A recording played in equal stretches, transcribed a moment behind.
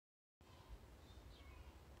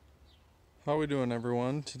How we doing,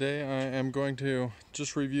 everyone? Today I am going to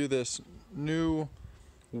just review this new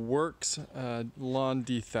Worx lawn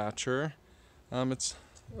dethatcher. It's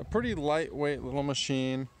a pretty lightweight little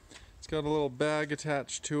machine. It's got a little bag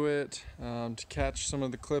attached to it to catch some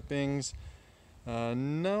of the clippings.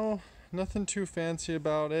 Nothing too fancy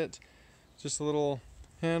about it. Just a little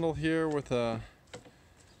handle here with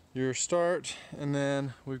your start, and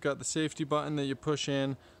then we've got the safety button that you push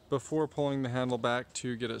in before pulling the handle back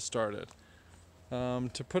to get it started.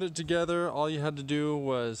 To put it together, all you had to do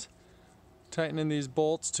was tighten in these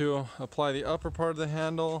bolts to apply the upper part of the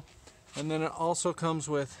handle, and then it also comes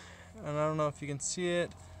with, and I don't know if you can see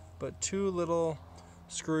it, but two little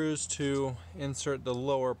screws to insert the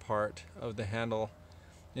lower part of the handle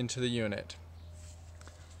into the unit.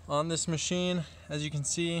 On this machine, as you can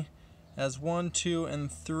see, has 1, 2,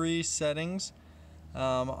 and 3 settings.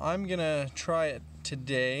 I'm gonna try it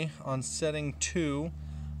today on setting 2.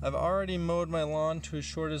 I've already mowed my lawn to as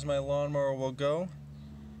short as my lawnmower will go,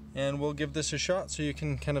 and we'll give this a shot so you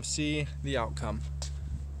can kind of see the outcome.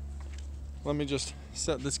 Let me just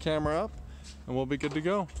set this camera up and we'll be good to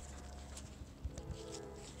go.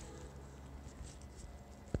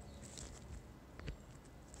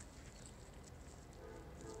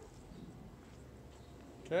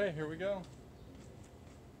 Okay, here we go.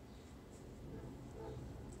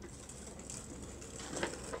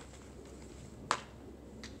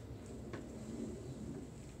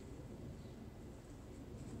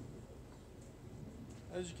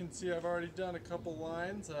 As you can see, I've already done a couple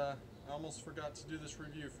lines. I almost forgot to do this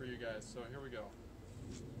review for you guys, so here we go.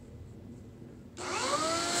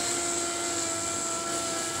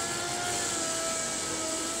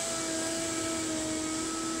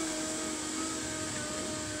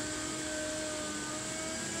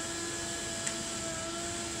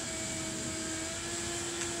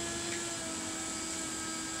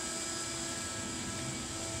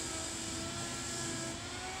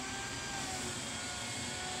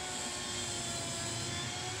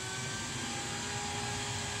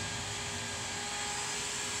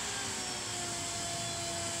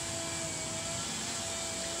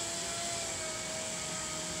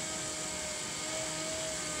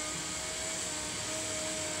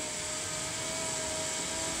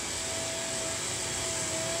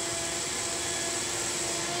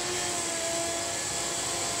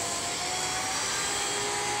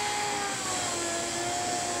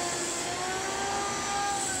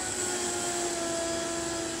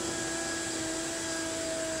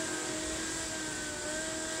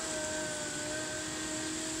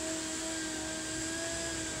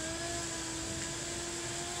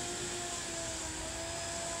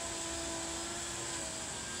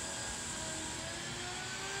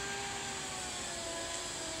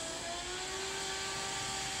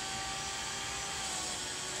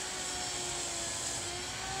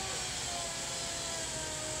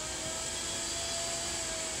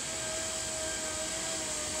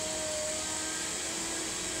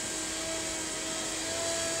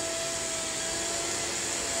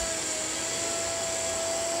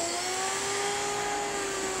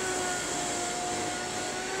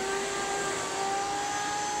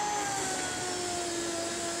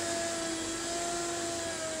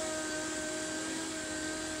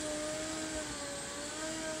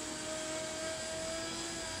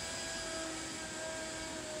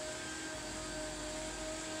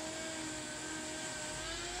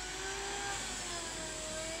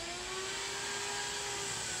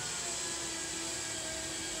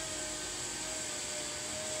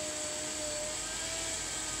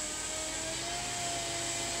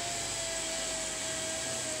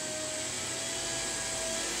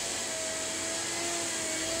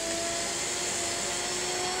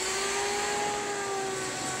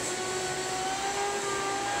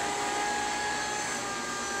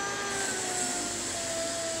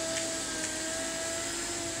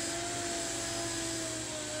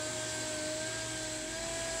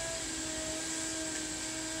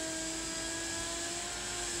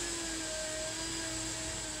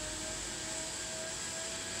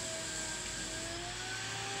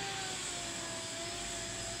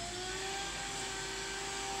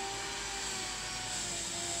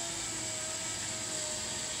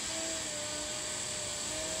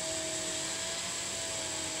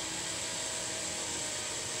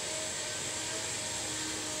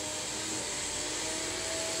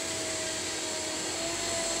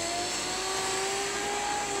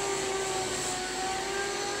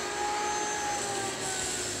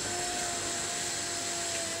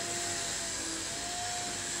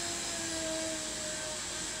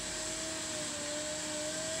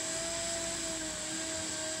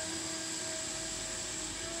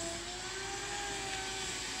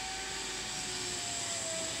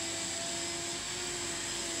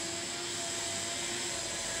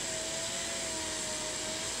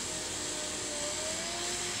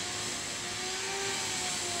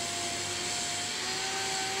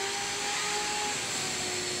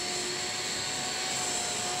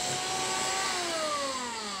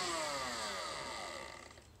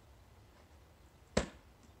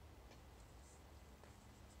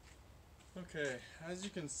 Okay, as you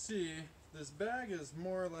can see, this bag is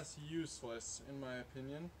more or less useless in my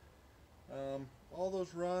opinion. All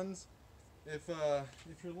those runs, if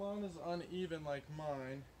your lawn is uneven like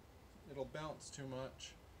mine, it'll bounce too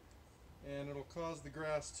much and it'll cause the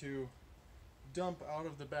grass to dump out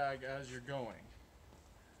of the bag as you're going.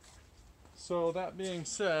 So that being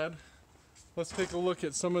said, let's take a look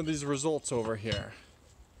at some of these results over here.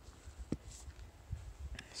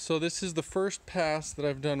 So this is the first pass that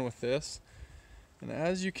I've done with this, and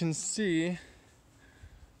as you can see,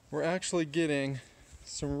 we're actually getting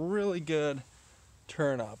some really good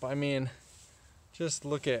turn up. I mean, just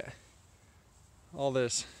look at all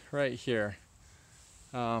this right here,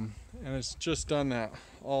 and it's just done that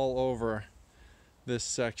all over this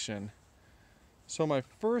section. So my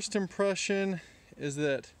first impression is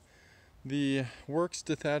that the Worx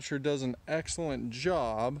dethatcher does an excellent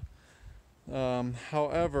job.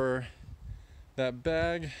 However, that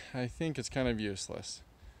bag, I think it's kind of useless.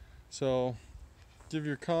 So give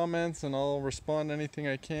your comments and I'll respond to anything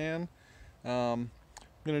I can. I'm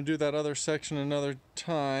going to do that other section another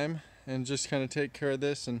time and just kind of take care of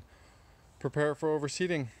this and prepare it for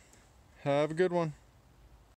overseeding. Have a good one.